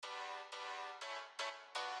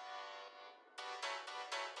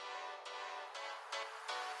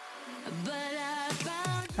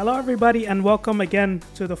Hello, everybody, and welcome again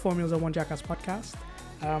to the Formulas One Jackass podcast.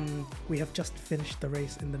 We have just finished the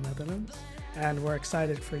race in the Netherlands, and we're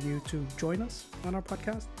excited for you to join us on our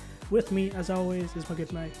podcast. With me, as always, is my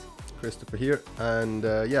good mate Christopher here, and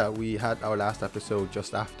we had our last episode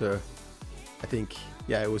just after. I think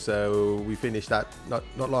it was we finished that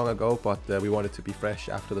not long ago, but we wanted to be fresh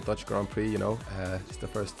after the Dutch Grand Prix. It's the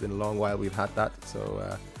first in a long while we've had that.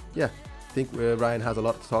 So I think Ryan has a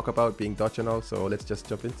lot to talk about being Dutch and all. So let's just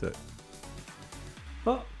jump into it.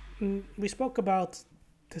 Well, we spoke about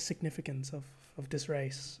the significance of this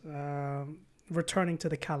race, returning to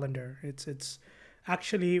the calendar. It's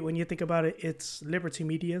actually, when you think about it, it's Liberty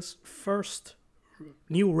Media's first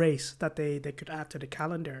new race that they could add to the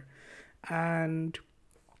calendar. And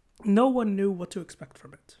no one knew what to expect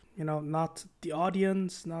from it. Not the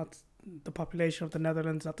audience, not the population of the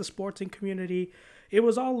Netherlands, not the sporting community. It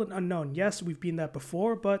was all an unknown. Yes, we've been there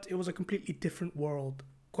before, but it was a completely different world,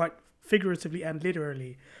 quite figuratively and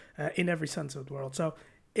literally, in every sense of the world. So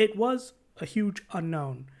it was a huge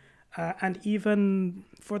unknown. And even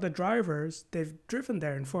for the drivers, they've driven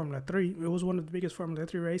there in Formula 3. It was one of the biggest Formula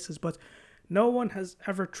 3 races, but no one has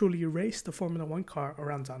ever truly raced a Formula 1 car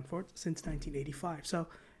around Zandvoort since 1985. So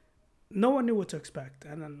no one knew what to expect.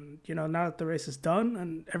 And then, now that the race is done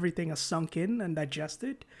and everything has sunk in and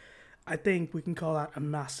digested, I think we can call that a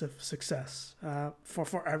massive success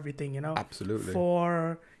for everything, Absolutely.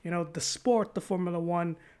 For, the sport, the Formula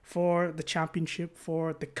 1, for the championship,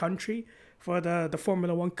 for the country, for the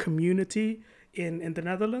Formula 1 community in the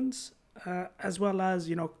Netherlands, as well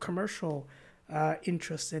as, commercial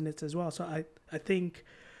interest in it as well. So I think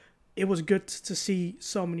it was good to see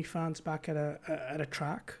so many fans back at a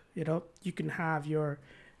track. You can have your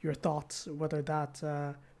thoughts whether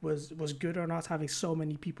that was good or not, having so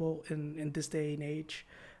many people in this day and age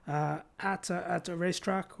at a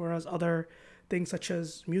racetrack, whereas other things such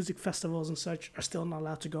as music festivals and such are still not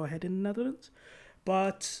allowed to go ahead in the Netherlands.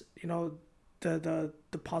 But the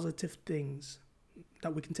positive things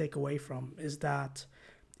that we can take away from is that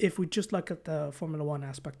if we just look at the Formula 1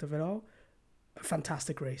 aspect of it all, a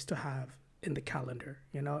fantastic race to have in the calendar.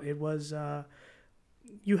 It was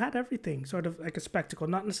you had everything, sort of like a spectacle,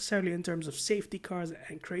 not necessarily in terms of safety cars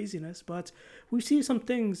and craziness, but we see some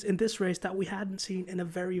things in this race that we hadn't seen in a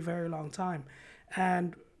very, very long time.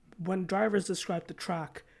 And when drivers described the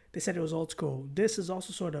track, they said it was old school. This is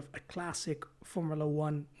also sort of a classic Formula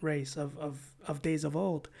 1 race of days of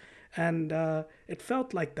old. And it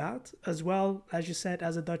felt like that as well, as you said,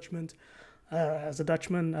 as a Dutchman.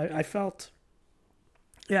 I felt,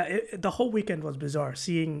 the whole weekend was bizarre,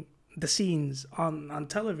 seeing the scenes on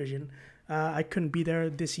television. I couldn't be there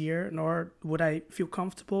this year, nor would I feel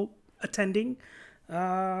comfortable attending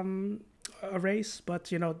a race.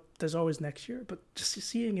 But, there's always next year. But just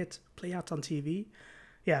seeing it play out on TV,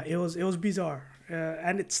 it was bizarre.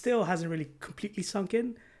 And it still hasn't really completely sunk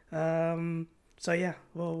in. We'll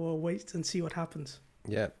wait and see what happens.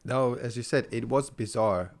 Yeah, no, as you said, it was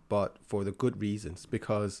bizarre, but for the good reasons,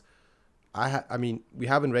 because we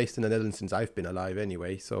haven't raced in the Netherlands since I've been alive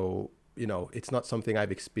anyway, so, it's not something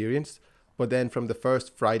I've experienced. But then from the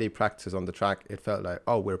first Friday practice on the track, it felt like,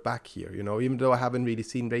 oh, we're back here, even though I haven't really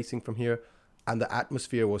seen racing from here. And the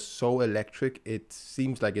atmosphere was so electric, it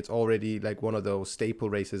seems like it's already like one of those staple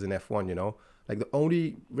races in F1, Like the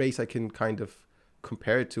only race I can kind of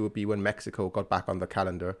compare it to would be when Mexico got back on the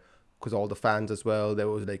calendar, because all the fans as well, there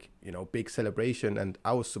was like, big celebration. And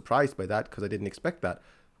I was surprised by that because I didn't expect that,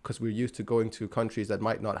 because we're used to going to countries that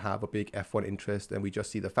might not have a big F1 interest, and we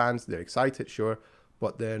just see the fans, they're excited, sure,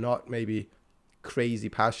 but they're not maybe crazy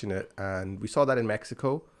passionate. And we saw that in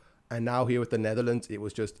Mexico. And now here with the Netherlands, it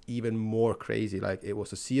was just even more crazy. Like, it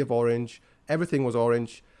was a sea of orange. Everything was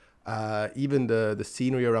orange. Even the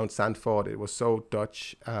scenery around Zandvoort, it was so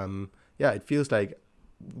Dutch. It feels like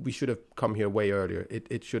we should have come here way earlier.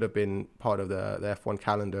 It should have been part of the F1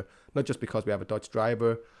 calendar, not just because we have a Dutch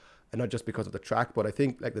driver and not just because of the track, but I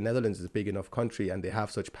think like the Netherlands is a big enough country and they have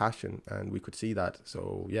such passion, and we could see that.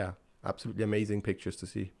 So yeah, absolutely amazing pictures to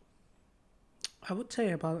see. I would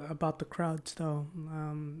say about the crowds though,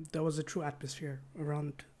 there was a true atmosphere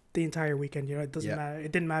around the entire weekend. It doesn't matter.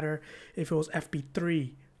 It didn't matter if it was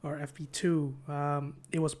FP3 or FP2.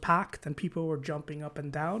 It was packed and people were jumping up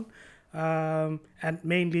and down. And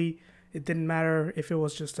mainly, it didn't matter if it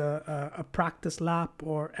was just a practice lap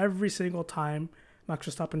or every single time Max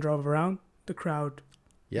Verstappen drove around, the crowd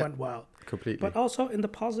went wild. Completely. But also in the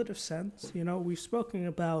positive sense, we've spoken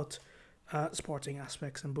about sporting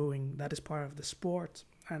aspects and booing. That is part of the sport.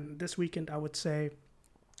 And this weekend, I would say,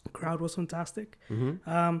 the crowd was fantastic.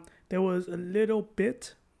 Mm-hmm. There was a little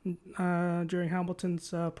bit during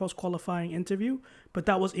Hamilton's post-qualifying interview, but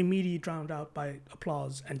that was immediately drowned out by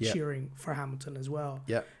applause and Yeah. cheering for Hamilton as well.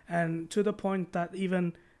 Yeah. And to the point that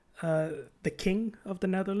even the King of the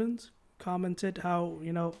Netherlands commented how,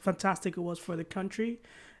 fantastic it was for the country,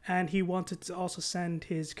 and he wanted to also send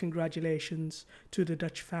his congratulations to the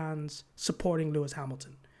Dutch fans supporting Lewis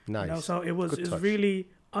Hamilton. Nice. So it was really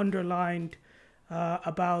underlined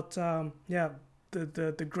about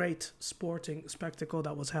the great sporting spectacle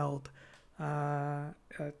that was held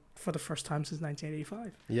for the first time since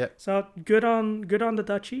 1985. Yeah. So good on the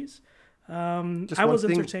Dutchies. I was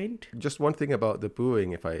entertained. Just one thing about the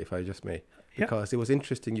booing, if I just may, because it was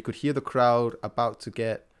interesting. You could hear the crowd about to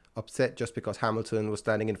get upset just because Hamilton was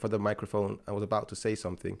standing in front of the microphone and was about to say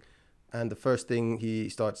something. And the first thing he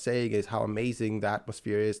starts saying is how amazing the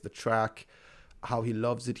atmosphere is, the track, how he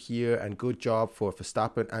loves it here, and good job for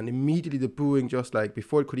Verstappen. And immediately the booing, just like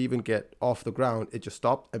before it could even get off the ground, it just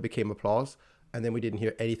stopped and became applause. And then we didn't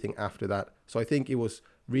hear anything after that. So I think it was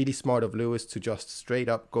really smart of Lewis to just straight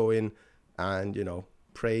up go in and,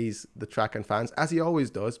 praise the track and fans, as he always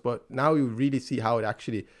does. But now you really see how it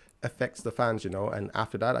actually affects the fans, And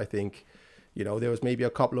after that, I think, there was maybe a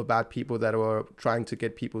couple of bad people that were trying to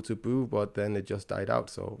get people to boo, but then it just died out.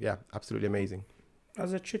 So, yeah, absolutely amazing.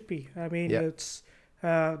 As it should be. I mean, it's,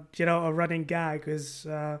 a running gag, because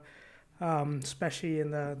especially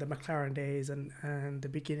in the McLaren days and the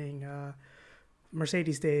beginning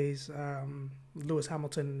Mercedes days, Lewis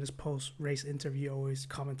Hamilton in his post-race interview always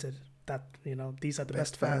commented that, these are the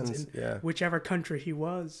best fans in whichever country he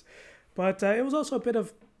was. But it was also a bit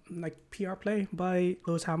of PR play by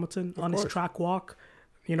Lewis Hamilton on his track walk,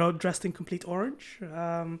 dressed in complete orange.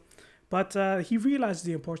 But he realized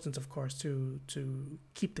the importance, of course, to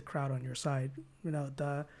keep the crowd on your side.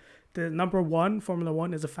 The number one, Formula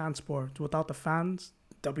One, is a fan sport. Without the fans,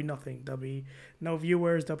 there'll be nothing. There'll be no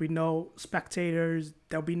viewers. There'll be no spectators.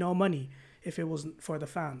 There'll be no money if it wasn't for the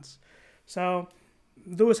fans. So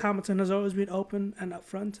Lewis Hamilton has always been open and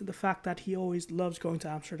upfront to the fact that he always loves going to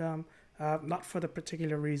Amsterdam, not for the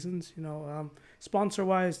particular reasons.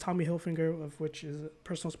 Sponsor-wise, Tommy Hilfiger, of which is a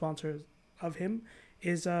personal sponsor of him,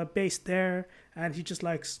 is based there, and he just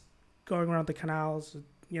likes going around the canals.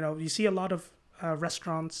 You see a lot of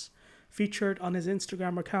restaurants featured on his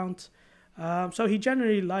Instagram account, so he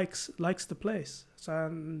generally likes the place. So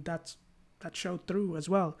that showed through as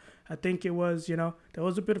well. I think it was, there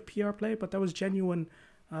was a bit of PR play, but there was genuine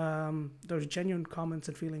comments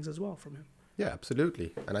and feelings as well from him. Yeah,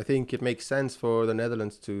 absolutely. And I think it makes sense for the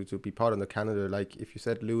Netherlands to be part of the calendar. Like if you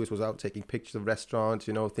said Lewis was out taking pictures of restaurants,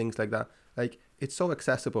 things like that. Like it's so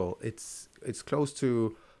accessible. It's close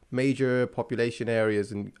to major population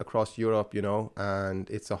areas across Europe, and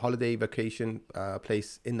it's a holiday vacation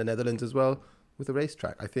place in the Netherlands as well with a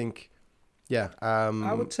racetrack. I think,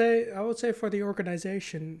 I would say for the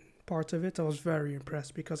organization part of it, I was very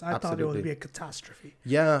impressed, because I thought it would be a catastrophe.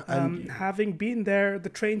 Yeah. And having been there, the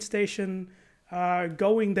train station,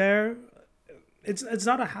 going there, it's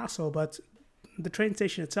not a hassle, but the train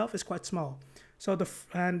station itself is quite small. So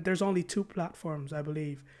and there's only 2 platforms, I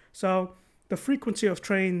believe. So the frequency of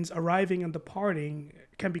trains arriving and departing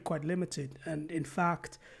can be quite limited. And in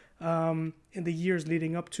fact, in the years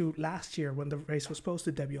leading up to last year, when the race was supposed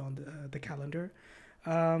to debut on the calendar,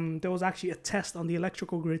 there was actually a test on the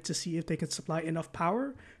electrical grid to see if they could supply enough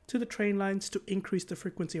power to the train lines to increase the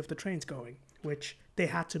frequency of the trains going, which they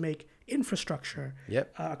had to make infrastructure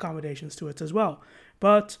accommodations to it as well.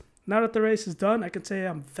 But now that the race is done, I can say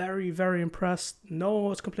I'm very, very impressed. No one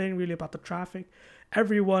was complaining really about the traffic.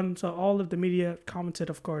 Everyone, so all of the media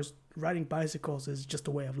commented, of course, riding bicycles is just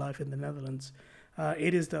a way of life in the Netherlands.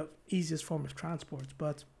 It is the easiest form of transport.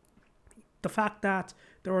 But the fact that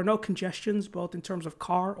there were no congestions, both in terms of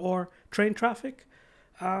car or train traffic,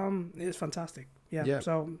 is fantastic.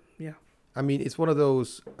 So, yeah. I mean, it's one of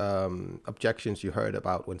those objections you heard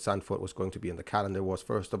about when Zandvoort was going to be in the calendar was,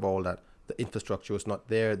 first of all, that the infrastructure was not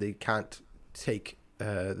there. They can't take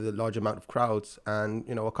the large amount of crowds. And,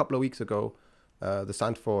 a couple of weeks ago, the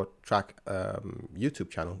Zandvoort track YouTube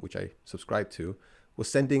channel, which I subscribe to,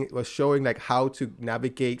 was showing like how to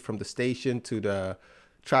navigate from the station to the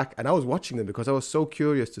track. And I was watching them because I was so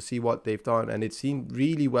curious to see what they've done. And it seemed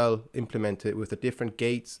really well implemented with the different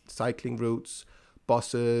gates, cycling routes,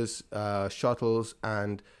 buses, shuttles,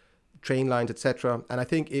 and train lines, etc. And I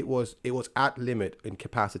think it was at limit in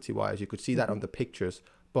capacity wise. You could see that on the pictures,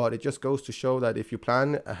 but it just goes to show that if you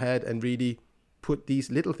plan ahead and really put these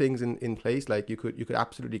little things in place, like you could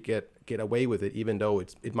absolutely get away with it, even though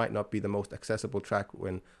it might not be the most accessible track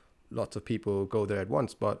when lots of people go there at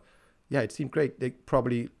once. But yeah, it seemed great. They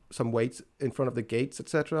probably some weights in front of the gates,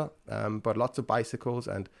 etc. But lots of bicycles,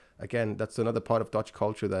 and again, that's another part of Dutch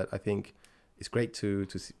culture that I think is great to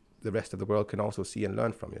see, the rest of the world can also see and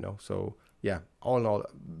learn from. So yeah, all in all,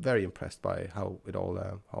 very impressed by how it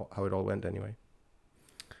all went anyway.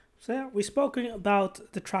 So yeah, we've spoken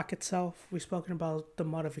about the track itself. We've spoken about the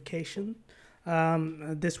modification.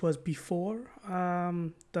 This was before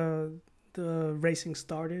the racing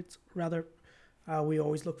started. Rather, we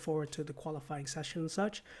always look forward to the qualifying session and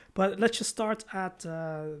such. But let's just start at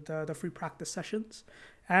the free practice sessions,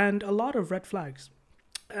 and a lot of red flags,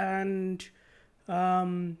 and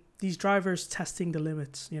these drivers testing the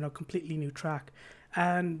limits. Completely new track,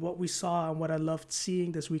 and what we saw and what I loved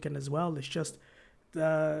seeing this weekend as well is just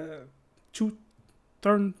through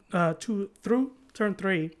turn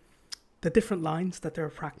 3, the different lines that they're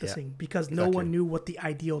practicing, because exactly. No one knew what the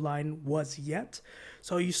ideal line was yet.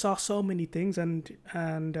 So you saw so many things, and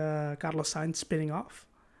Carlos Sainz spinning off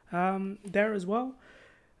there as well,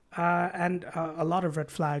 and a lot of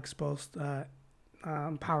red flags, both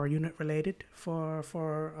power unit related for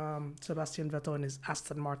Sebastian Vettel and his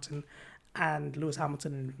Aston Martin, and Lewis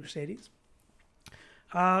Hamilton and Mercedes.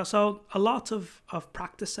 So a lot of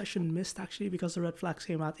practice session missed, actually, because the red flags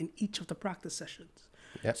came out in each of the practice sessions.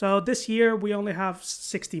 Yep. So this year we only have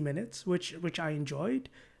 60 minutes, which I enjoyed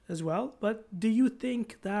as well. But do you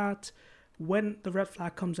think that when the red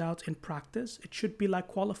flag comes out in practice, it should be like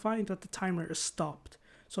qualifying, that the timer is stopped,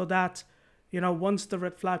 so that once the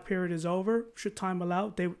red flag period is over, should time allow,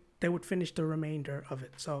 they would finish the remainder of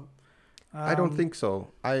it? So I don't think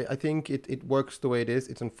so. I think it works the way it is.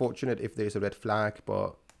 It's unfortunate if there's a red flag,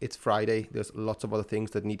 but it's Friday. There's lots of other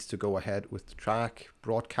things that needs to go ahead with the track,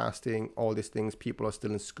 broadcasting, all these things. People are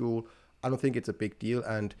still in school. I don't think it's a big deal,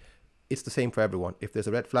 and it's the same for everyone. If there's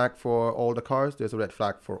a red flag for all the cars, there's a red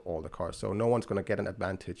flag for all the cars. So no one's going to get an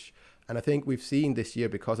advantage. And I think we've seen this year,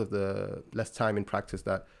 because of the less time in practice,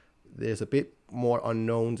 that there's a bit more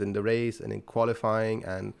unknowns in the race and in qualifying,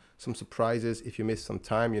 and some surprises if you miss some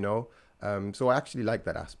time, So I actually like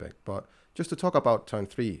that aspect. But just to talk about turn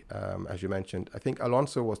 3, as you mentioned, I think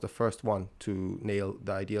Alonso was the first one to nail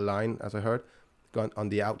the ideal line, as I heard, gone on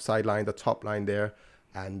the outside line, the top line there.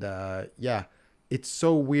 And it's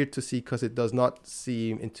so weird to see, because it does not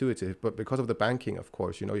seem intuitive. But because of the banking, of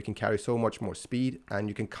course, you can carry so much more speed, and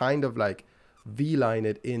you can kind of like V-line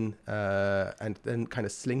it in and then kind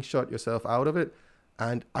of slingshot yourself out of it.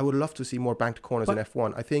 And I would love to see more banked corners in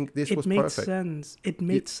F1. I think this was perfect. It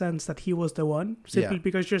made sense that he was the one, simply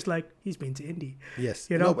because just like he's been to Indy. Yes,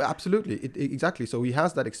 no, absolutely, exactly. So he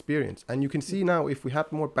has that experience, and you can see now, if we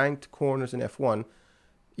had more banked corners in F1,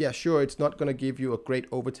 yeah, sure, it's not going to give you a great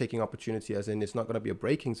overtaking opportunity, as in it's not going to be a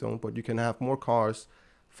braking zone, but you can have more cars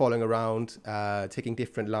following around, taking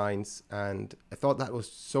different lines, and I thought that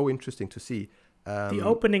was so interesting to see. The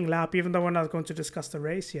opening lap, even though we're not going to discuss the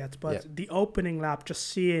race yet, but the opening lap, just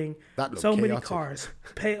seeing so chaotic. Many cars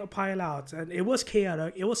pile out, and it was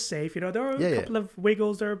chaotic. It was safe, there were a couple of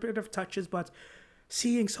wiggles, there were a bit of touches, but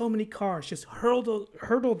seeing so many cars just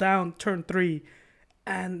hurtle down turn 3,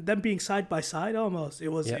 and them being side by side almost, it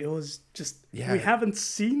was just we haven't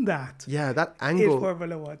seen that. Yeah, that angle in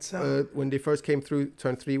Formula 1. So when they first came through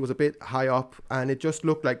turn 3 was a bit high up, and it just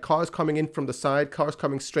looked like cars coming in from the side, cars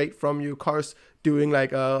coming straight from you, cars doing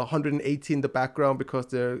like 180 in the background because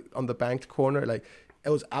they're on the banked corner. Like, it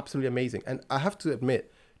was absolutely amazing. And I have to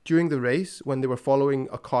admit, during the race, when they were following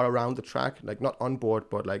a car around the track, like not on board,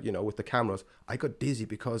 but like, with the cameras, I got dizzy,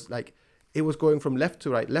 because like it was going from left to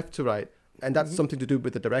right. And that's something to do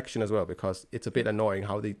with the direction as well, because it's a bit annoying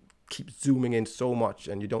how they keep zooming in so much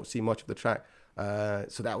and you don't see much of the track.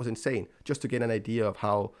 So that was insane, just to get an idea of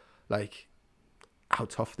how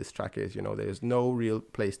tough this track is. There's no real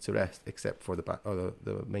place to rest except for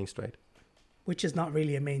the main straight. Which is not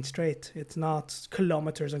really a main straight. It's not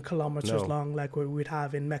kilometers and kilometers long like we would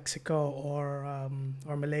have in Mexico or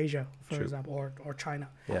Malaysia, for example, or China.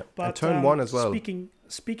 Yeah, but and turn 1 as well.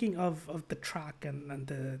 Speaking of the track and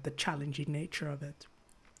the challenging nature of it,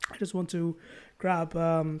 I just want to grab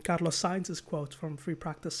Carlos Sainz's quote from free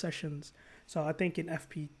practice sessions. So I think in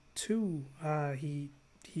FP2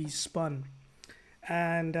 he spun,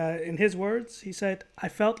 and in his words he said, "I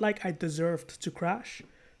felt like I deserved to crash,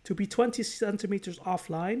 to be 20 centimeters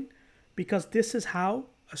offline, because this is how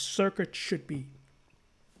a circuit should be."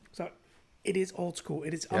 So it is old school.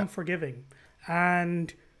 It is unforgiving.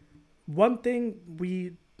 And one thing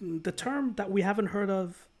the term that we haven't heard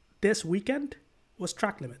of this weekend was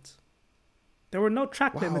track limits. There were no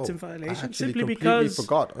track limits in violation, simply because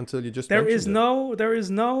forgot until you just there is no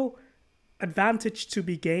advantage to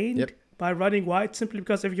be gained by running wide, simply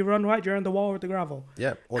because if you run wide, you're on the wall with the gravel.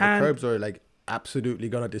 Yeah, or the curbs are like absolutely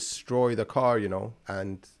gonna destroy the car, you know.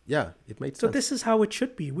 And yeah, it made So sense. this is how it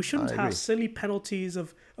should be. We shouldn't I have agree. silly penalties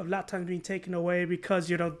of lap times being taken away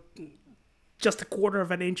because, just a quarter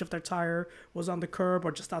of an inch of their tire was on the curb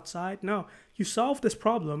or just outside. No, you solve this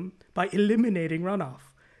problem by eliminating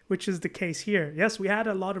runoff, which is the case here. Yes, we had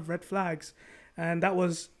a lot of red flags, and that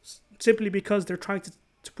was simply because they're trying to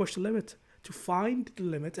push the limit, to find the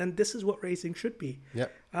limit, and this is what racing should be. Yeah.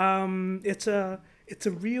 It's a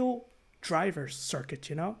real driver's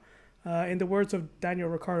circuit, In the words of Daniel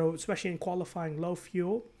Ricciardo, especially in qualifying low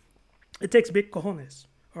fuel, it takes big cojones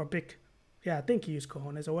or big, yeah, I think he used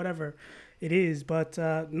cojones or whatever it is, but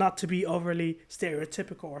not to be overly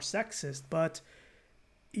stereotypical or sexist, but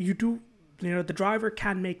the driver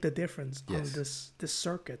can make the difference on Yes. this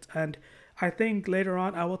circuit, and I think later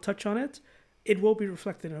on I will touch on it. It will be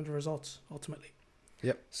reflected in the results ultimately.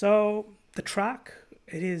 Yep. So the track,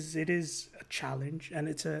 it is a challenge, and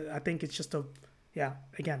I think it's just a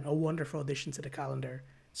wonderful addition to the calendar,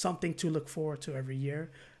 something to look forward to every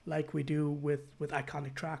year, like we do with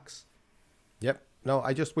iconic tracks. Yep. No,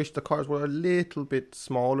 I just wish the cars were a little bit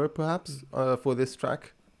smaller, perhaps, for this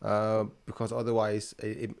track, because otherwise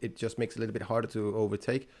it just makes it a little bit harder to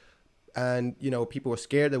overtake. And, people were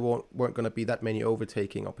scared there weren't going to be that many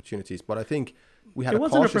overtaking opportunities. But I think we had It a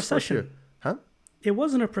wasn't a cautious first year. procession. Huh? It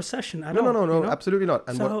wasn't a procession at No, all. no, absolutely not.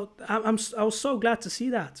 And So I was so glad to see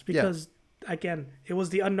that because, again, it was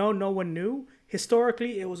the unknown. No one knew.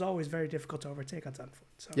 Historically, it was always very difficult to overtake at Zandvoort.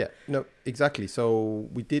 So. Yeah, no, exactly. So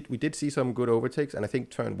we did see some good overtakes, and I think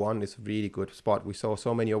turn one is a really good spot. We saw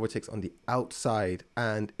so many overtakes on the outside,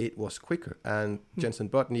 and it was quicker. And Jenson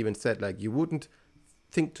Button even said, like, you wouldn't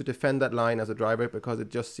think to defend that line as a driver because it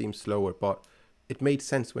just seems slower, but it made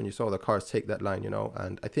sense when you saw the cars take that line,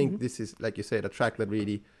 And I think this is, like you said, a track that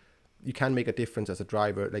really you can make a difference as a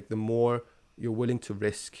driver. Like, the more you're willing to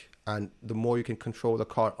risk, and the more you can control the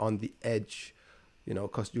car on the edge.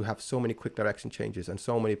 Because you have so many quick direction changes and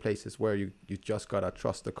so many places where you just got to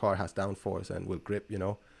trust the car has downforce and will grip,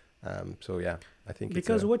 So, yeah, I think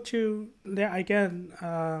because as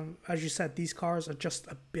you said, these cars are just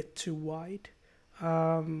a bit too wide.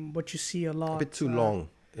 What you see a lot. A bit too long,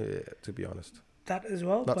 to be honest. That as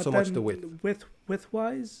well. Not but so then much the width.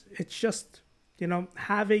 Width-wise, it's just,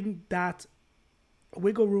 having that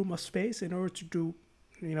wiggle room of space in order to do,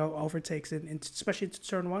 overtakes, especially into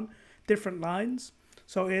turn one, different lines.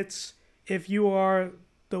 So it's, if you are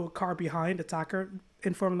the car behind attacker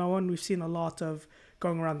in Formula One, we've seen a lot of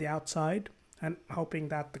going around the outside and hoping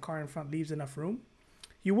that the car in front leaves enough room.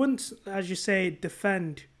 You wouldn't, as you say,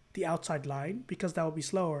 defend the outside line because that would be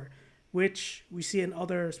slower, which we see in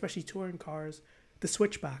other, especially touring cars, the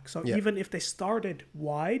switchback. So even if they started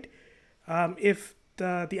wide, if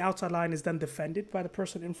the outside line is then defended by the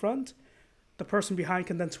person in front, the person behind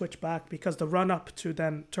can then switch back because the run up to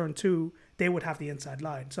then turn two, they would have the inside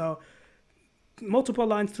line. So multiple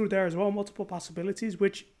lines through there as well, multiple possibilities,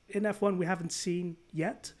 which in F1 we haven't seen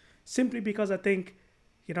yet, simply because I think,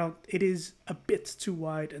 it is a bit too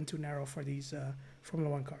wide and too narrow for these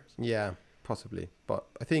Formula One cars. Yeah, possibly. But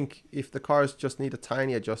I think if the cars just need a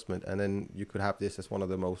tiny adjustment, and then you could have this as one of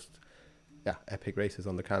the most epic races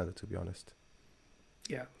on the calendar, to be honest.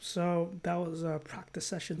 Yeah, so that was practice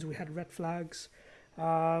sessions. We had red flags.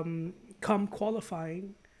 Come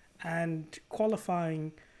qualifying, and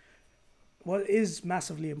qualifying, what is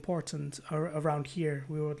massively important around here,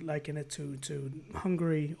 we would liken it to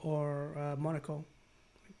Hungary or Monaco.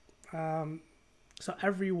 So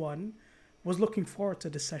everyone was looking forward to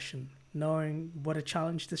this session, knowing what a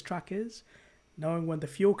challenge this track is, knowing when the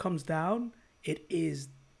fuel comes down, it is,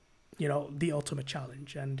 the ultimate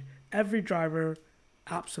challenge. And every driver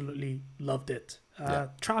absolutely loved it.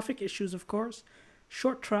 Traffic issues, of course.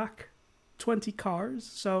 Short track, 20 cars.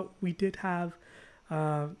 So we did have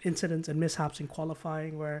incidents and mishaps in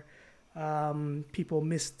qualifying where people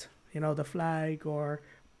missed, the flag or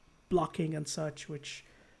blocking and such, which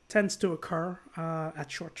tends to occur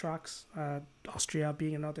at short tracks. Austria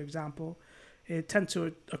being another example. It tends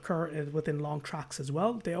to occur within long tracks as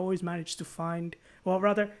well. They always manage to find,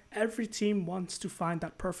 every team wants to find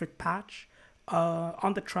that perfect patch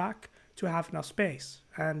on the track to have enough space.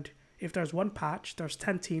 And if there's one patch, there's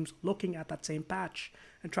 10 teams looking at that same patch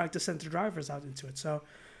and trying to send the drivers out into it. So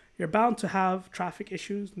you're bound to have traffic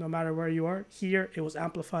issues no matter where you are. Here, it was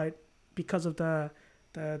amplified because of the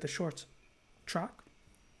short track.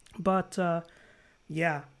 But, Sergio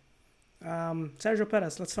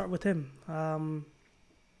Perez, let's start with him.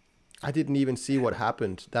 I didn't even see what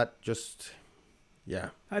happened. That just,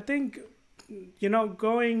 I think,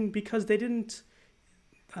 going because they didn't.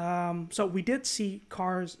 So we did see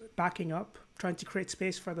cars backing up, trying to create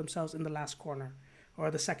space for themselves in the last corner or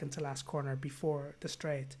the second to last corner before the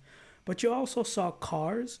straight. But you also saw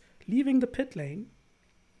cars leaving the pit lane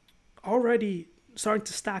already starting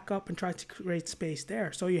to stack up and try to create space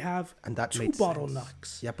there. So you have And that two made bottlenecks.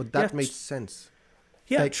 sense. Yeah, but that made sense.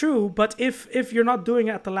 Yeah, Like- true. But if you're not doing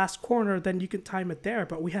it at the last corner, then you can time it there.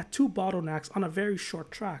 But we had two bottlenecks on a very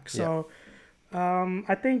short track. So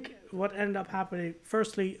I think what ended up happening,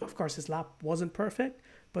 firstly, of course, his lap wasn't perfect.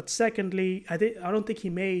 But secondly, I don't think he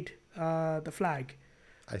made the flag.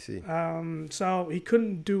 I see. So he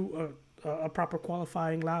couldn't do a proper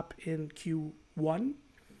qualifying lap in Q1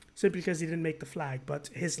 simply because he didn't make the flag. But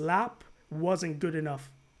his lap wasn't good enough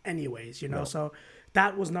anyways, you know. No. So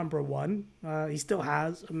that was number one. He still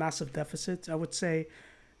has a massive deficit. I would say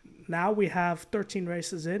now we have 13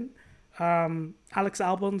 races in. Alex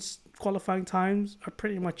Albon's qualifying times are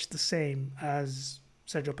pretty much the same as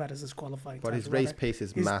Sergio Perez's qualifying But times. his race rather. pace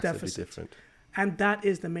is his massively deficit. different. And that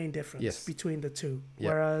is the main difference Yes. between the two. Yeah.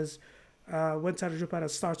 Whereas when Sergio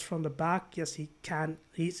Perez starts from the back, yes, he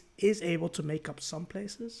is able to make up some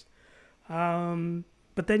places.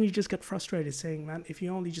 But then you just get frustrated saying, man, if you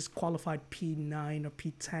only just qualified P9 or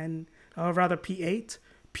P10, or rather P8,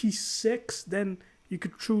 P6, then you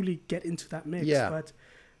could truly get into that mix. Yeah.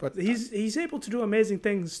 But he's able to do amazing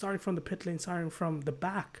things starting from the pit lane, starting from the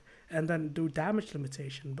back, and then do damage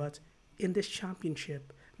limitation. But in this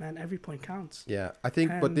championship, man, every point counts. Yeah, I think,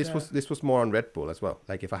 but And, this was more on Red Bull as well.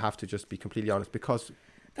 Like, if I have to just be completely honest, because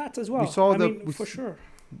That as well. saw for sure.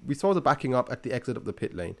 we saw the backing up at the exit of the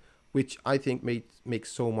pit lane, which I think makes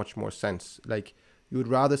so much more sense. Like, you would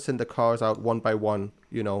rather send the cars out one by one,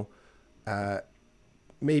 you know,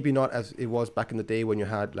 maybe not as it was back in the day when you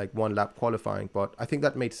had like one lap qualifying, but I think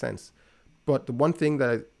that made sense. But the one thing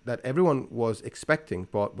that everyone was expecting,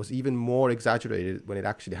 but was even more exaggerated when it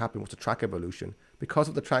actually happened, was the track evolution. Because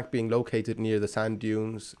of the track being located near the sand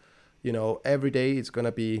dunes, you know, every day there's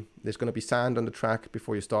gonna be sand on the track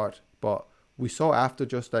before you start. But we saw after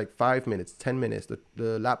just like 5 minutes, 10 minutes,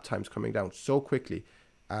 the lap times coming down so quickly,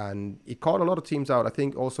 and it caught a lot of teams out. I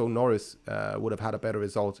think also Norris would have had a better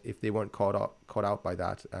result if they weren't caught out by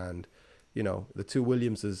that. And you know, the two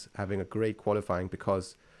Williamses having a great qualifying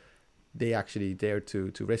because they actually dared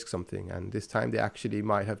to risk something, and this time they actually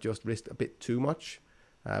might have just risked a bit too much.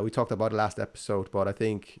 We talked about it last episode, but I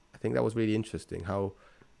think that was really interesting how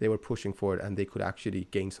they were pushing for it and they could actually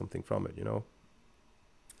gain something from it, you know.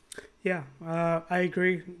 Yeah, I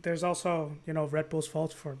agree. There's also, you know, Red Bull's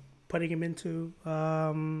fault for putting him into,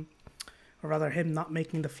 or rather him not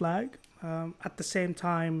making the flag. At the same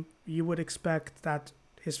time, you would expect that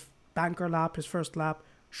his banker lap, his first lap,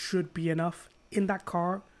 should be enough in that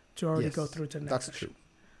car to already go through to the next session.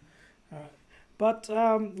 True. But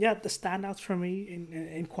yeah, the standouts for me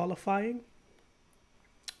in qualifying,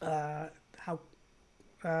 how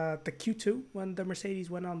the Q2 when the Mercedes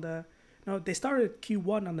went on they started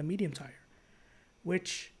Q1 on the medium tire,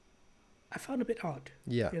 which I found a bit odd.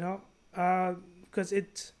 Yeah. You know, because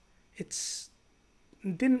it's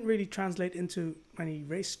didn't really translate into any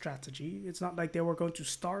race strategy. It's not like they were going to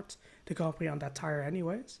start the company on that tire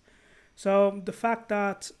anyways. So the fact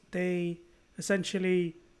that they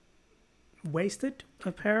essentially wasted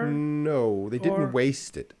a pair. No, they didn't Or-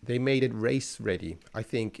 waste it. They made it race ready. I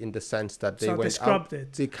think in the sense that they So they went scrubbed out.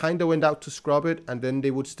 it. They kind of went out to scrub it, and then they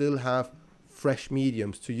would still have fresh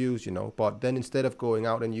mediums to use, you know. But then instead of going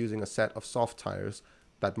out and using a set of soft tires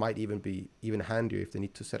that might even be handier if they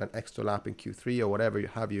need to set an extra lap in Q3 or whatever you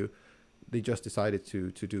have, they just decided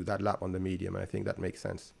to do that lap on the medium, and I think that makes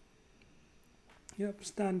sense. Yep,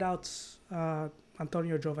 standouts.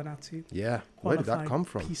 Antonio Giovinazzi. Yeah, where did that qualifying come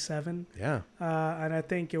from? P7. Yeah, And I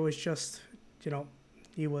think it was just, you know,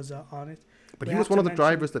 he was on it. but We he was have one to of the mention-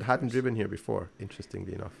 drivers that hadn't driven here before,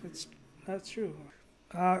 interestingly enough. That's true.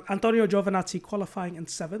 Antonio Giovinazzi qualifying in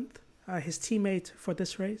 7th. His teammate for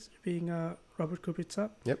this race being Robert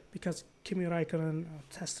Kubica. Yep. Because Kimi Raikkonen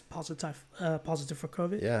tested positive for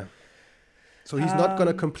COVID. Yeah. So he's not going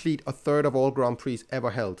to Um, complete a third of all Grand Prix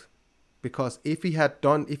ever held. Because if he had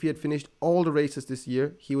finished all the races this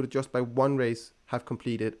year, he would just by one race have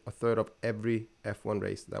completed a third of every F1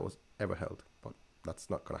 race that was ever held. But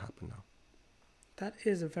that's not going to happen now. That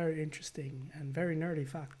is a very interesting and very nerdy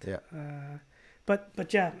fact. Yeah.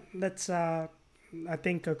 But yeah, let's. I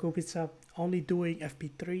think Kubica only doing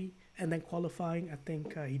FP3 and then qualifying. I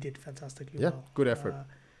think he did fantastically Yeah, well. good effort.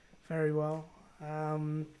 Very well.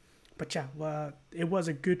 But yeah, it was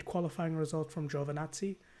a good qualifying result from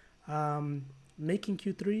Giovinazzi, making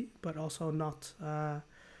Q3, but also not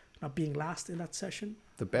being last in that session.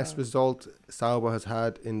 The best result Sauber has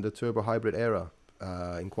had in the turbo hybrid era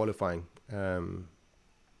in qualifying.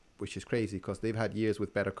 which is crazy because they've had years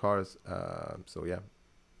with better cars. So yeah.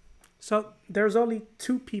 So there's only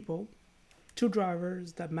two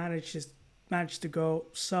drivers that managed to go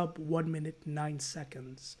sub 1 minute 9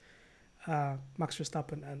 seconds. Max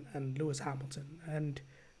Verstappen and Lewis Hamilton. And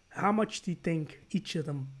how much do you think each of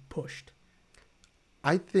them pushed?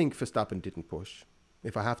 I think Verstappen didn't push.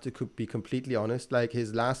 If I have to be completely honest, like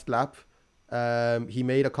his last lap, he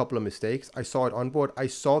made a couple of mistakes. I saw it on board. I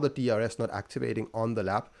saw the DRS not activating on the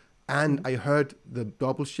lap, and I heard the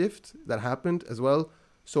double shift that happened as well.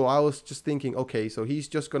 So I was just thinking, okay, so he's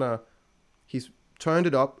turned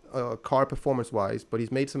it up car performance wise, but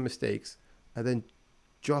he's made some mistakes, and then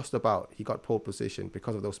just about he got pole position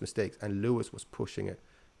because of those mistakes, and Lewis was pushing it.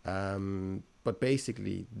 But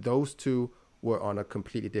basically, those two were on a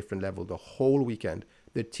completely different level the whole weekend.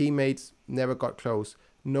 Their teammates never got close.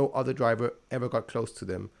 No other driver ever got close to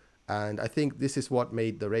them. And I think this is what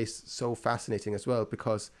made the race so fascinating as well,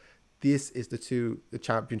 because this is the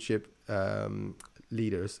championship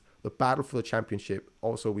leaders. The battle for the championship.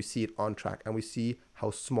 Also, we see it on track, and we see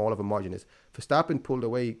how small of a margin is. Verstappen pulled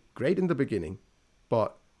away great in the beginning,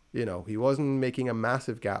 but he wasn't making a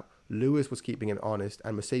massive gap. Lewis was keeping it honest,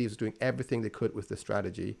 and Mercedes was doing everything they could with the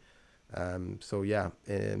strategy. And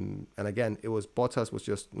again, it was Bottas was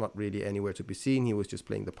just not really anywhere to be seen. He was just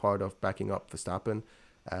playing the part of backing up Verstappen,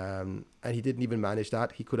 and he didn't even manage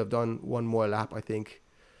that. He could have done one more lap, I think,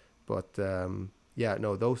 but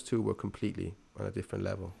those two were completely on a different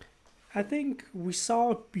level. I think we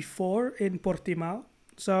saw it before in Portimao,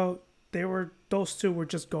 so those two were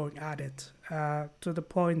just going at it to the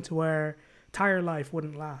point where tire life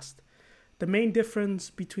wouldn't last. The main difference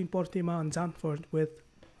between Portimao and Zandvoort, with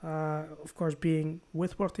of course being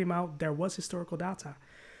with Portimao, there was historical data,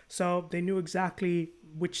 so they knew exactly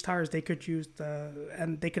which tires they could use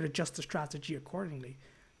and they could adjust the strategy accordingly.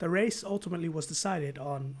 The race ultimately was decided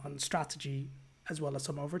on strategy as well as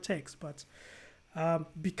some overtakes, but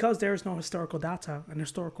because there is no historical data and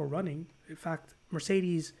historical running, in fact,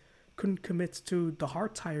 Mercedes couldn't commit to the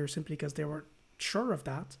hard tire simply because they weren't sure of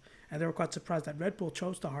that, and they were quite surprised that Red Bull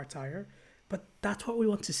chose the hard tire. But that's what we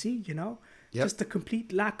want to see, Yep. Just the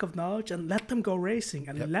complete lack of knowledge, and let them go racing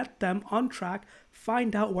and let them on track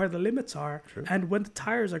find out where the limits are. True. And when the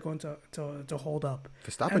tires are going to hold up.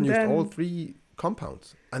 Verstappen used all three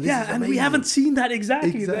compounds. And we haven't seen that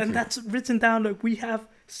exactly. And that's written down. Like, we have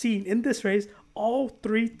seen in this race all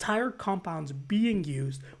three tire compounds being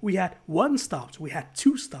used. We had 1 stop, we had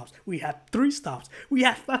 2 stops, we had 3 stops, we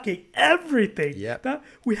had fucking everything that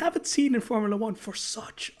we haven't seen in Formula 1 for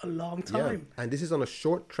such a long time. Yeah. And this is on a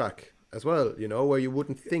short track as well, where you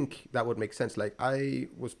wouldn't think that would make sense. Like, I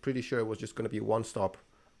was pretty sure it was just going to be 1 stop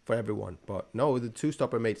for everyone, but no, the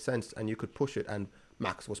 2-stopper made sense, and you could push it, and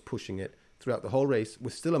Max was pushing it throughout the whole race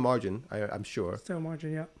with still a margin, I'm sure. Still a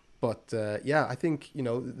margin, yeah. But I think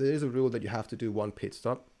there is a rule that you have to do 1 pit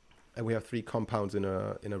stop, and we have 3 compounds in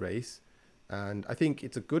a race, and I think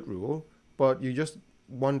it's a good rule. But you just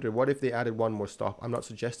wonder, what if they added 1 more stop? I'm not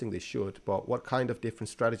suggesting they should, but what kind of different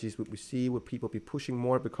strategies would we see? Would people be pushing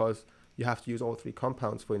more because you have to use all 3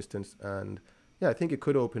 compounds, for instance? And I think it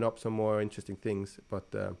could open up some more interesting things.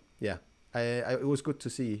 But it was good to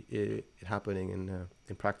see it happening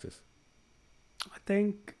in practice. I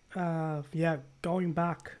think going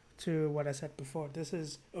back to what I said before, this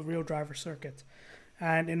is a real driver circuit,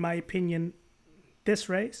 and in my opinion, this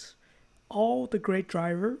race, all the great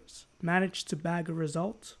drivers managed to bag a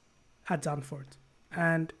result at Zandvoort,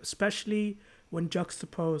 and especially when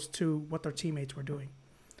juxtaposed to what their teammates were doing.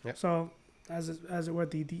 Yep. So as it were,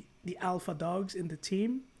 the alpha dogs in the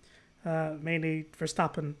team, mainly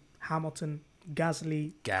Verstappen, Hamilton,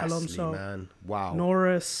 Gasly, Alonso, man. Wow.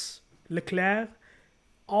 Norris, Leclerc,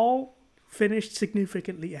 all finished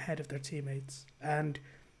significantly ahead of their teammates. And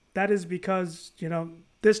that is because,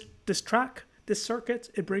 this track, this circuit,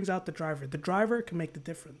 it brings out the driver. The driver can make the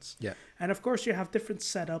difference. Yeah. And of course you have different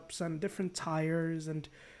setups and different tires and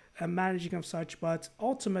managing of such, but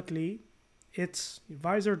ultimately it's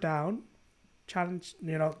visor down, challenge,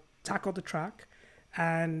 tackle the track,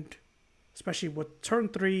 and especially with turn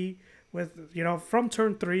 3, from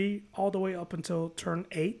turn 3 all the way up until turn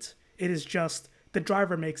 8, it is just the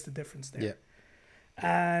driver makes the difference there. Yeah.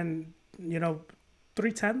 And,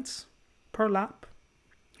 0.3 per lap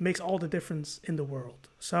makes all the difference in the world.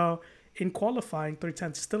 So in qualifying,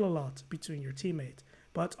 0.3 is still a lot between your teammate.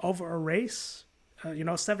 But over a race,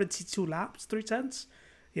 72 laps, 0.3,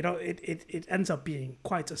 it ends up being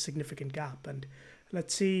quite a significant gap. And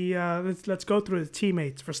let's see, let's go through the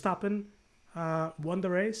teammates. Verstappen won the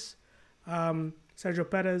race. Sergio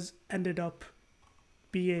Perez ended up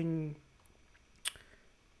being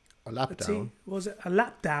A lap Let's down. see, was it a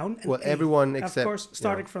lap down? And Well, eighth, everyone of except course,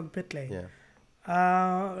 starting from the pit lane.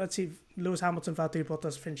 yeah. Let's see, Lewis Hamilton, Valtteri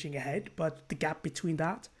Bottas finishing ahead, but the gap between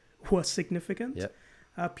that was significant.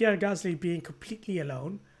 Yeah. Pierre Gasly being completely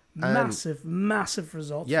alone. Massive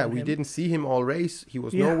result. Yeah, from we him. didn't see him all race. He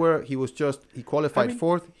was Yeah. nowhere. He was just he qualified I mean,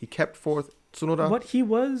 fourth. He kept fourth. Tsunoda. What he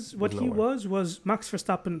was nowhere. was Max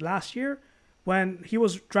Verstappen last year when he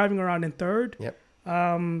was driving around in third. Yep.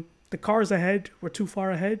 The cars ahead were too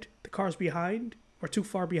far ahead. The cars behind were too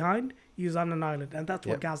far behind. He was on an island, and that's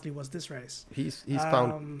what Yep. Gasly was this race. He's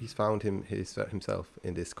Um, found himself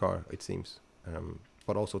in this car, it seems.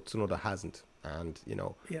 But also Tsunoda hasn't, and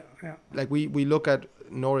Yeah. like we look at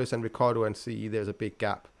Norris and Ricciardo and see there's a big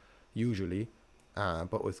gap usually,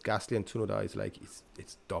 but with Gasly and Tsunoda it's like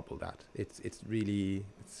it's double that. It's really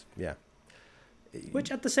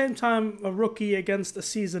Which at the same time, a rookie against a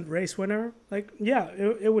seasoned race winner, like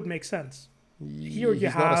it would make sense. Here he's you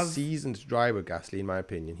not a have- seasoned driver, Gasly, in my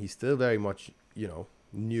opinion. He's still very much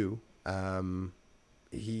new.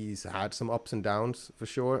 He's had some ups and downs for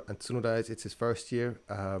sure, and Tsunoda it's his first year,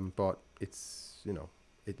 but it's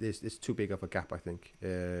it's too big of a gap. I think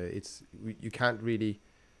you can't really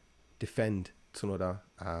defend Tsunoda.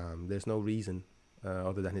 There's no reason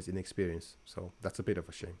other than his inexperience, so that's a bit of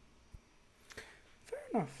a shame. Fair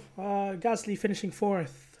enough. Gasly finishing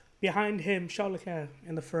fourth. Behind him, Charles Leclerc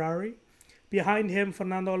in the Ferrari. Behind him,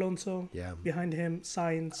 Fernando Alonso. Yeah, Behind him,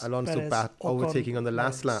 Sainz. Alonso Perez, Ocon, overtaking on the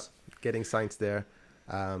last lap, Lawrence. getting Sainz there.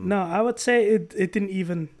 No, I would say it didn't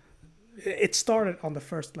even. It started on the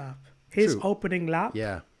first lap. His True. opening lap.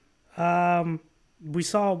 Yeah, We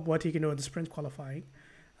saw what he can do in the sprint qualifying.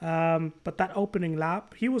 But that opening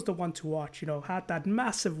lap, he was the one to watch. Had that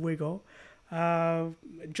massive wiggle,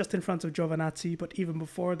 just in front of Giovinazzi. But even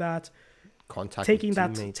before that, contact taking with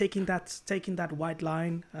that teammate. white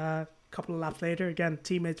line. Couple of laps later, again,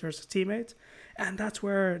 teammate versus teammate, and that's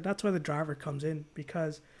where the driver comes in,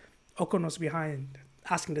 because Ocon was behind,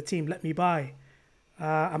 asking the team, "Let me by.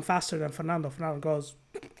 I'm faster than Fernando." Fernando goes,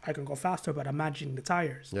 "I can go faster, but I'm managing the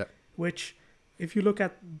tires." Yeah. Which, if you look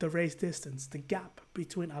at the race distance, the gap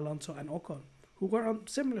between Alonso and Ocon, who were on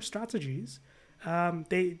similar strategies,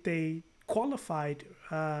 they qualified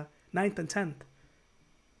 9th and 10th.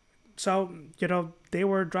 So they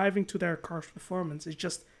were driving to their car's performance. It's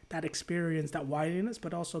just that experience, that wiliness,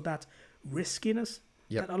 but also that riskiness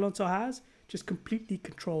Yep. that Alonso has, just completely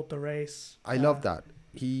controlled the race. I love that.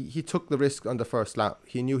 He took the risk on the first lap.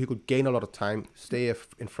 He knew he could gain a lot of time, stay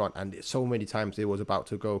in front, and so many times it was about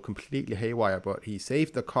to go completely haywire, but he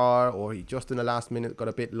saved the car, or he just in the last minute got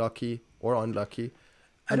a bit lucky or unlucky.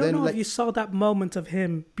 I don't know if you saw that moment of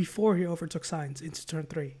him before he overtook Sainz into turn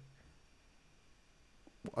 3.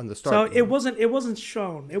 On the start. So it wasn't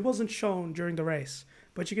shown. It wasn't shown during the race,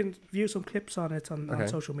 but you can view some clips on it on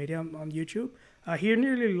social media, on YouTube. He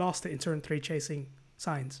nearly lost it in turn 3 chasing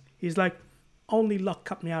Sainz. He's like, only luck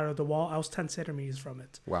cut me out of the wall. I was 10 centimeters from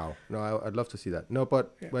it. Wow. No, I'd love to see that. No,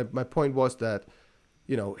 but Yeah. my point was that,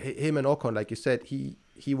 him and Ocon, like you said,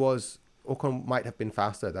 Ocon might have been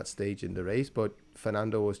faster at that stage in the race, but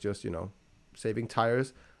Fernando was just, saving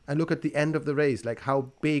tires. And look at the end of the race, like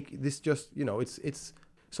how big this just, it's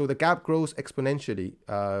so the gap grows exponentially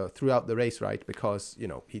throughout the race, right? Because,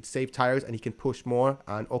 he'd save tires and he can push more,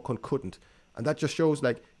 and Ocon couldn't. And that just shows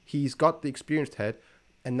like he's got the experienced head,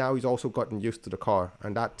 and now he's also gotten used to the car.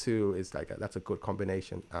 And that too is that's a good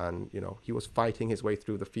combination. And, he was fighting his way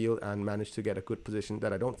through the field and managed to get a good position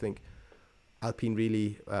that I don't think Alpine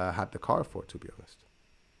really had the car for, to be honest.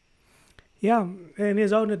 Yeah, in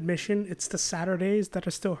his own admission, it's the Saturdays that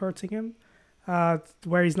are still hurting him,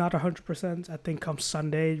 where he's not 100%. I think come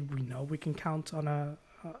Sunday, we can count on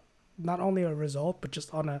not only a result, but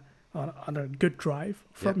just on a good drive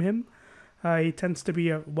from him. He tends to be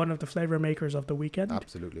one of the flavor makers of the weekend.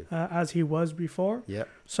 Absolutely. As he was before. Yeah.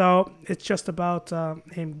 So it's just about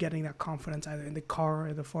him getting that confidence either in the car or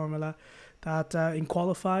in the formula, that in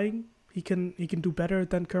qualifying he can do better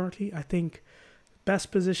than currently. I think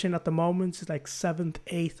best position at the moment is like 7th,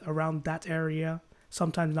 8th, around that area.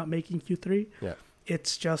 Sometimes not making Q3. Yeah.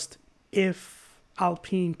 It's just if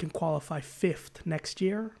Alpine can qualify 5th next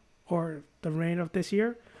year or the remainder of this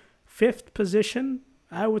year, 5th position,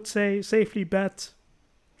 I would say safely bet.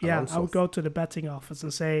 Yeah, Alonso. I would go to the betting office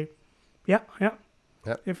and say, yeah.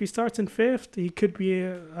 If he starts in 5th, he could be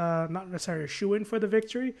not necessarily a shoe-in for the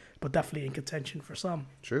victory, but definitely in contention for some.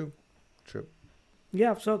 True.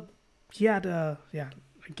 Yeah, so he had,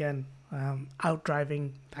 again,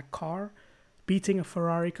 out-driving that car, beating a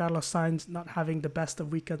Ferrari. Carlos Sainz not having the best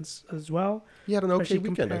of weekends as well. He had an okay Especially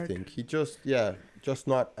weekend, I compared- think. He just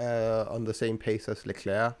not on the same pace as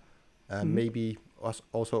Leclerc. Maybe us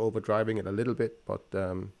also overdriving it a little bit, but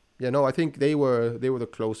no, I think they were the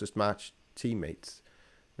closest match teammates,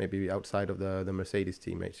 maybe outside of the Mercedes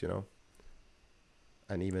teammates,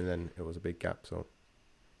 and even then it was a big gap. So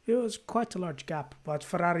it was quite a large gap, but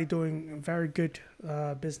Ferrari doing very good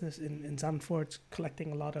business in Zandvoort,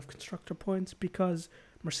 collecting a lot of constructor points because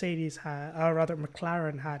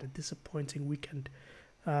McLaren had a disappointing weekend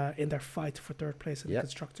in their fight for third place in the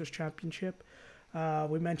Constructors' Championship.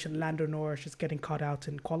 We mentioned Lando Norris just getting caught out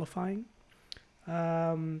in qualifying.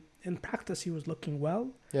 In practice, he was looking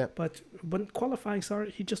well, but when qualifying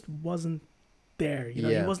started, he just wasn't there. He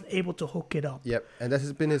wasn't able to hook it up. Yep, and that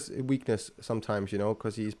has been his weakness sometimes,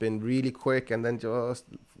 because he's been really quick and then just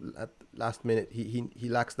at last minute he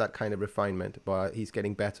lacks that kind of refinement, but he's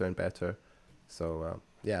getting better and better. So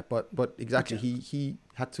but exactly, he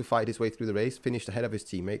had to fight his way through the race, finished ahead of his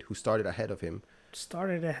teammate who started ahead of him.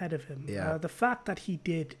 Yeah. The fact that he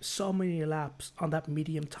did so many laps on that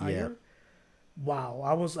medium tire, wow,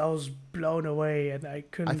 I was blown away, and I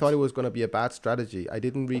thought it was going to be a bad strategy. I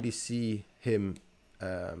didn't really see him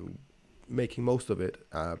making most of it,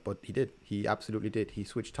 but he did. He absolutely did. He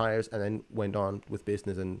switched tires and then went on with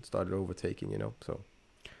business and started overtaking, so.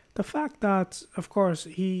 The fact that, of course,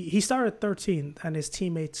 he started 13th and his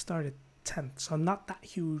teammate started 10th, so not that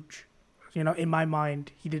huge. In my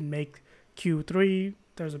mind, he didn't make Q3.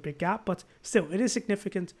 There's a big gap, but still, it is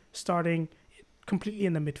significant starting completely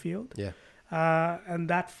in the midfield. Yeah. And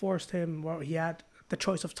that forced him, he had the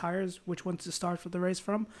choice of tires, which ones to start for the race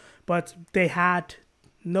from, but they had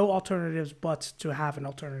no alternatives but to have an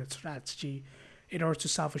alternative strategy in order to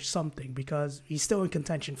salvage something, because he's still in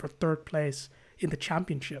contention for third place in the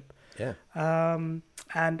championship. Yeah.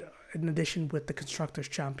 And in addition with the Constructors'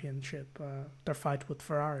 Championship, their fight with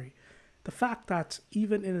Ferrari. The fact that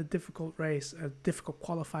even in a difficult race, a difficult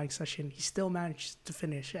qualifying session, he still managed to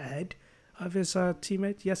finish ahead of his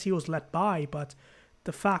teammate. Yes, he was let by, but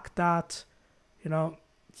the fact that,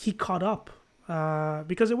 he caught up,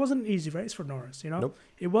 because it wasn't an easy race for Norris, Nope.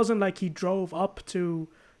 It wasn't like he drove up to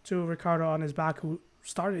Ricciardo on his back, who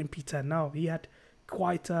started in P10. No, he had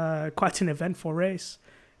quite an eventful race,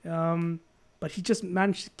 but he just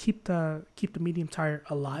managed to keep the medium tire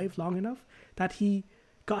alive long enough that he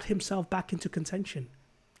got himself back into contention,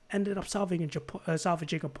 ended up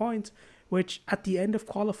salvaging a point, which at the end of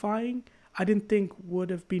qualifying I didn't think would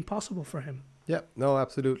have been possible for him. Yeah, no,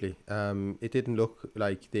 absolutely. It didn't look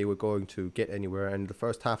like they were going to get anywhere, and the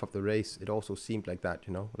first half of the race it also seemed like that,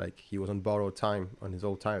 like he was on borrowed time on his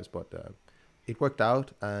old tires, but it worked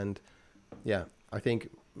out. And I think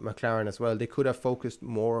McLaren as well, they could have focused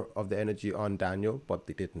more of the energy on Daniel, but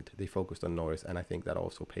they didn't. They focused on Norris, and I think that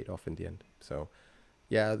also paid off in the end. So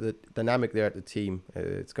the dynamic there at the team,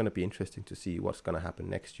 it's going to be interesting to see what's going to happen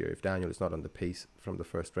next year. If Daniel is not on the pace from the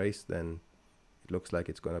first race, then it looks like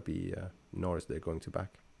it's going to be Norris they're going to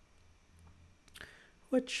back.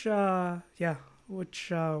 Which would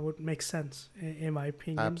make sense in my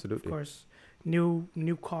opinion. Absolutely. Of course, new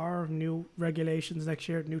car, new regulations next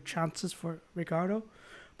year, new chances for Ricciardo.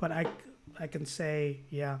 But I can say,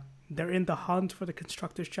 they're in the hunt for the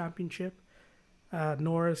Constructors' Championship.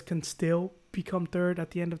 Norris can still become third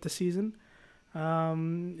at the end of the season.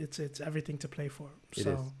 It's everything to play for.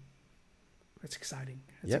 So it's exciting.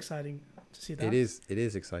 It's exciting to see that. It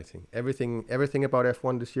is exciting. Everything about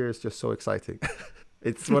F1 this year is just so exciting.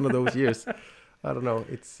 It's one of those years. I don't know.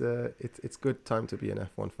 It's good time to be an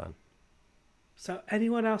F1 fan. So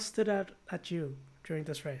anyone else stood out at you during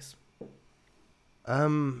this race? I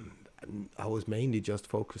was mainly just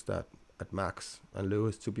focused at Max and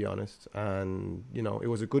Lewis, to be honest. And, it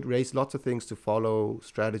was a good race. Lots of things to follow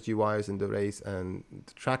strategy-wise in the race. And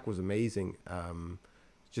the track was amazing.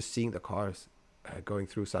 Just seeing the cars going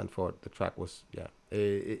through Zandvoort, the track was,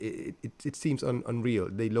 it seems unreal.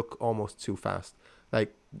 They look almost too fast.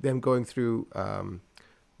 Like them going through,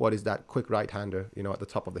 what is that quick right-hander, at the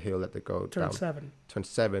top of the hill that they go down. Turn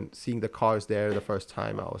 7. Seeing the cars there the first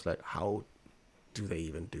time, I was like, how do they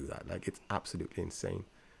even do that? Like, it's absolutely insane.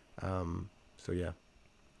 I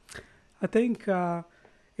think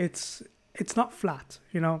it's not flat.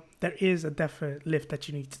 There is a definite lift that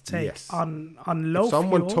you need to take on low. If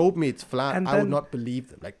someone fuel, told me it's flat, I would not believe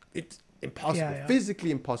them. Like, it's impossible,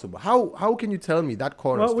 physically impossible. How can you tell me that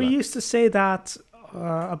corner? Well, we used to say that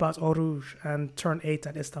about Eau Rouge and Turn 8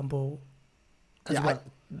 at Istanbul as well,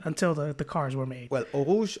 until the cars were made. Well, Eau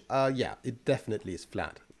Rouge, it definitely is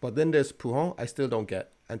flat. But then there's Pouhon, I still don't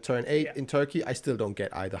get. And Turn 8 in Turkey, I still don't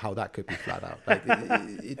get either how that could be flat out. Like,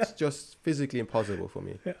 it's just physically impossible for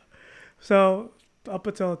me. Yeah. So up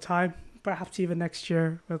until time, perhaps even next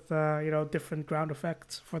year with different ground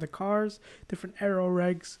effects for the cars, different aero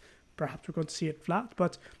regs, perhaps we're going to see it flat.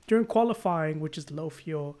 But during qualifying, which is low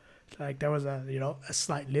fuel, like there was a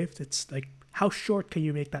slight lift. It's like, how short can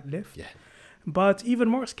you make that lift? Yeah. But even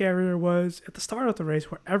more scarier was at the start of the race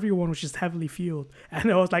where everyone was just heavily fueled and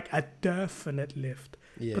it was like a definite lift.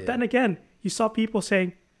 Yeah. But then again, you saw people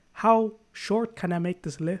saying, how short can I make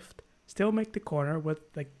this lift? Still make the corner with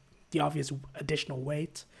like the obvious additional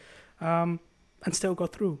weight, and still go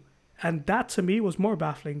through. And that to me was more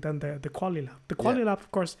baffling than the quali lap. The quali lap, of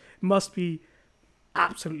course, must be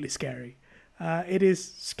absolutely scary. It is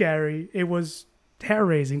scary. It was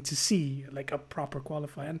hair-raising to see like a proper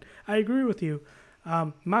qualify. And I agree with you.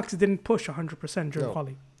 Max didn't push 100% during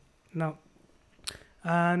quali. No.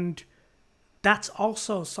 And that's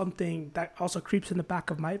also something that also creeps in the back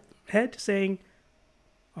of my head, saying,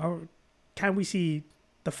 or can we see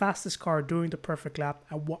the fastest car doing the perfect lap,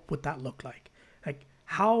 and what would that look like? Like,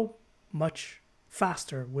 how much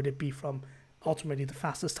faster would it be from ultimately the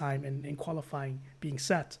fastest time in qualifying being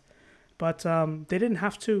set? But they didn't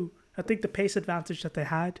have to. I think the pace advantage that they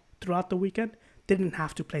had throughout the weekend didn't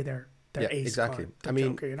have to play their ace exactly. card, I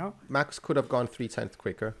mean, Joker, you know? Max could have gone 0.3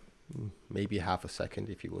 quicker, maybe half a second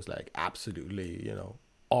if he was like absolutely,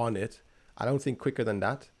 on it. I don't think quicker than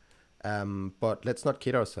that. But let's not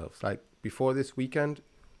kid ourselves. Like before this weekend,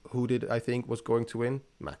 who did I think was going to win?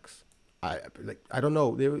 Max. I don't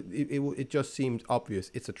know. It just seemed obvious.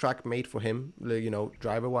 It's a track made for him,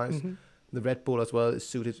 driver wise. Mm-hmm. The Red Bull as well is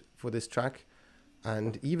suited for this track.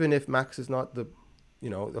 And even if Max is not the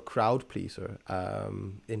crowd pleaser,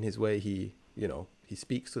 in his way, he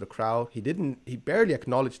speaks to the crowd. He barely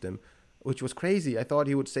acknowledged them, which was crazy. I thought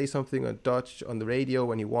he would say something in Dutch on the radio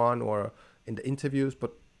when he won or in the interviews,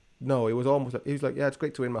 but no, it was almost like, he was like, yeah, it's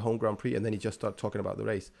great to win my home Grand Prix. And then he just started talking about the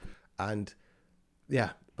race. And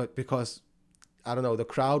yeah, but because, I don't know, the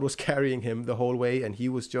crowd was carrying him the whole way, and he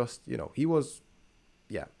was just, I don't know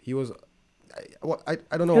what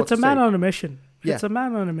to say. It's a man on a mission. Yeah. It's a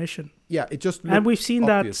man on a mission. Yeah, it just and we've seen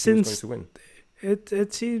that since going to win.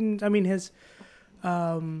 It seemed. I mean, his.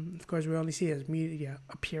 Of course, we only see his media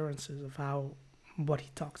appearances of what he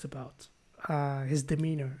talks about, his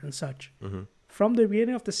demeanor and such. Mm-hmm. From the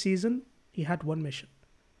beginning of the season, he had one mission,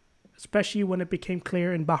 especially when it became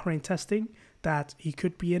clear in Bahrain testing that he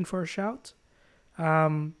could be in for a shout.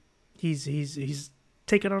 He's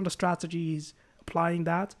taken on the strategy. He's applying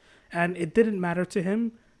that, and it didn't matter to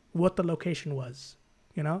him what the location was.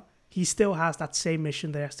 He still has that same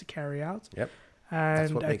mission that he has to carry out. Yep. And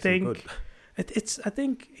that's what makes him good. I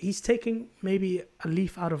think he's taking maybe a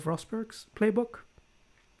leaf out of Rosberg's playbook.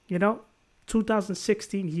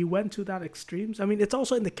 2016, he went to that extremes. I mean, it's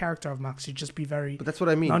also in the character of Max to just be very but that's what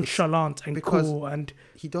I mean. nonchalant and cool, and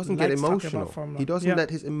he doesn't get emotional. He doesn't let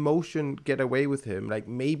his emotion get away with him. Like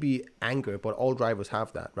maybe anger, but all drivers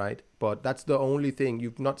have that, right? But that's the only thing.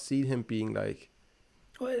 You've not seen him being like...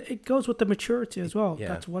 Well, it goes with the maturity as well. Yeah.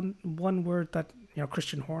 That's one word that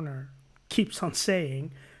Christian Horner keeps on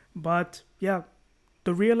saying. But yeah,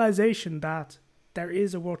 the realization that there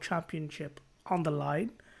is a world championship on the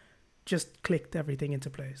line just clicked everything into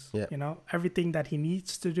place. Yeah. Everything that he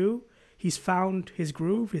needs to do, he's found his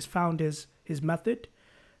groove, he's found his method,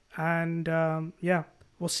 and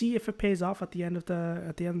we'll see if it pays off at the end of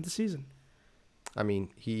the season. I mean,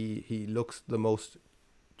 he looks the most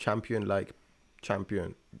champion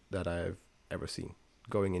that I've ever seen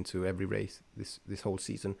going into every race this whole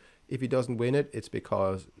season. If he doesn't win it, it's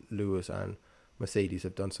because Lewis and Mercedes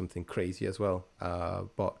have done something crazy as well.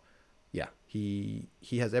 But yeah, he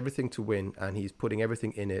has everything to win, and he's putting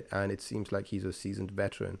everything in it, and it seems like he's a seasoned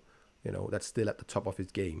veteran, that's still at the top of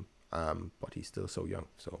his game, but he's still so young.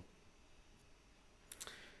 So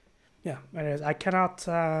yeah, anyways, I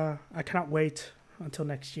cannot wait until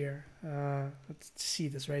next year to see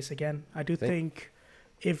this race again. I do think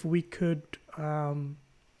if we could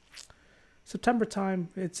September time,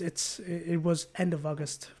 it was end of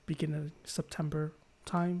August, beginning of September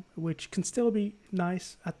time, which can still be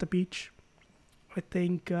nice at the beach. I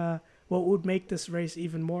think what would make this race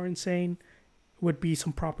even more insane would be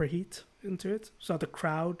some proper heat into it, so the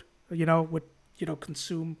crowd would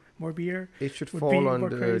consume more beer. It should fall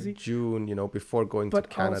under June, before going to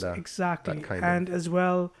Canada. Also, exactly, and as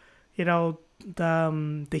well,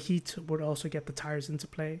 the heat would also get the tires into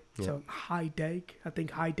play. Yeah. So high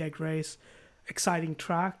deg race, exciting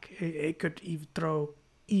track. It could even throw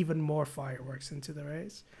even more fireworks into the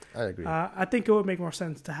race. I agree. I think it would make more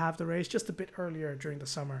sense to have the race just a bit earlier during the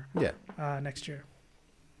summer. Yeah. Next year.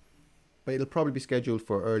 But it'll probably be scheduled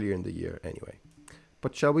for earlier in the year anyway.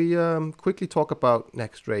 But shall we quickly talk about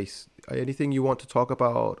next race? Anything you want to talk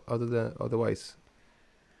about otherwise?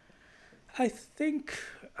 I think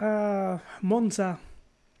Monza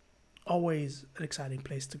always an exciting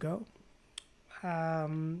place to go.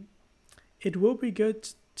 It will be good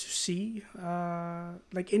to see.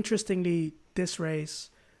 Interestingly, this race,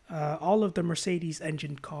 all of the Mercedes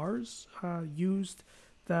engine cars used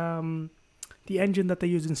the engine that they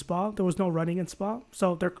use in Spa. There was no running in Spa,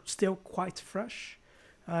 so they're still quite fresh.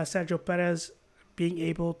 Sergio Perez being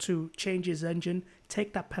able to change his engine,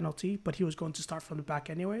 take that penalty, but he was going to start from the back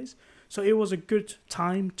anyways. So it was a good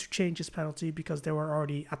time to change his penalty because they were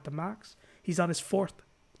already at the max. He's on his fourth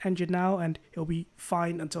engine now, and he'll be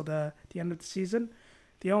fine until the end of the season.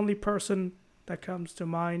 The only person that comes to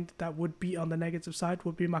mind that would be on the negative side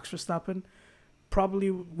would be Max Verstappen.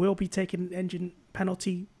 Probably will be taking an engine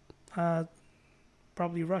penalty,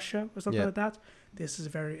 probably Russia or something like that. This is a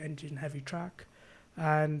very engine-heavy track,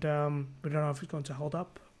 and we don't know if it's going to hold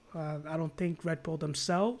up. I don't think Red Bull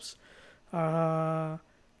themselves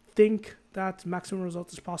think that maximum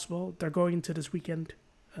result is possible. They're going into this weekend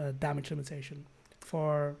damage limitation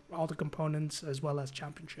for all the components as well as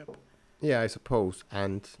championship. Yeah, I suppose,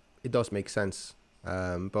 and it does make sense.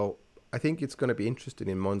 But I think it's going to be interesting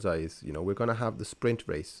in Monza is, we're going to have the sprint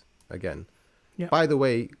race again. Yeah. By the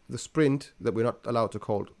way, the sprint that we're not allowed to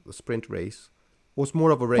call the sprint race was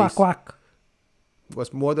more of a race. Quack, quack.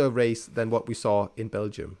 Was more the race than what we saw in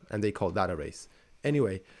Belgium, and they called that a race.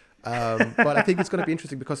 Anyway, but I think it's going to be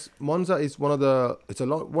interesting because Monza is one of the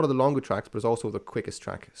longer tracks, but it's also the quickest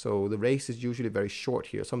track. So the race is usually very short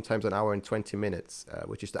here, sometimes an hour and 20 minutes,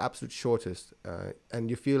 which is the absolute shortest. And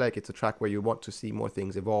you feel like it's a track where you want to see more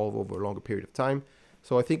things evolve over a longer period of time.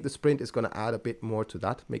 So I think the sprint is going to add a bit more to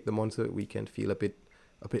that, make the Monza weekend feel a bit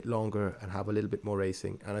longer and have a little bit more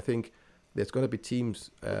racing. And I think there's going to be teams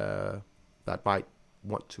that might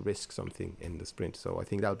want to risk something in the sprint. So I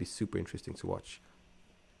think that'll be super interesting to watch.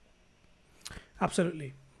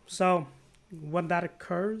 Absolutely. So when that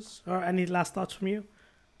occurs, or any last thoughts from you?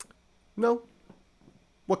 No.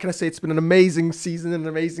 What can I say? It's been an amazing season and an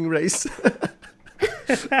amazing race.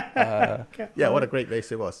 Yeah, what a great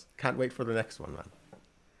race it was. Can't wait for the next one, man.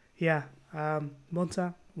 Yeah.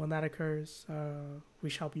 Monza, when that occurs, we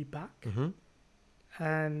shall be back. Mm-hmm.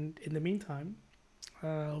 And in the meantime,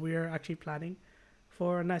 we are actually planning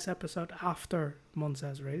for a nice episode after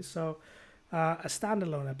Monza's race. So a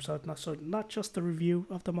standalone episode, not just the review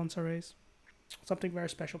of the Monza race. Something very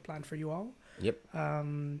special planned for you all. Yep.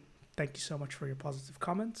 Thank you so much for your positive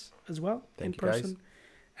comments as well. Thank in you, person. guys.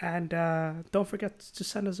 And don't forget to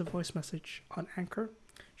send us a voice message on Anchor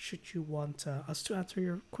should you want us to answer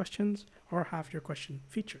your questions or have your question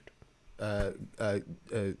featured.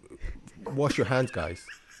 Wash your hands, guys.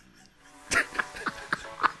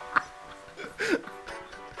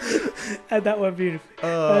 And that went beautifully.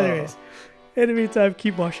 Anyways, in the meantime,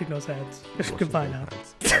 keep washing those hands. Goodbye now.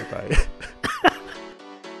 Bye-bye.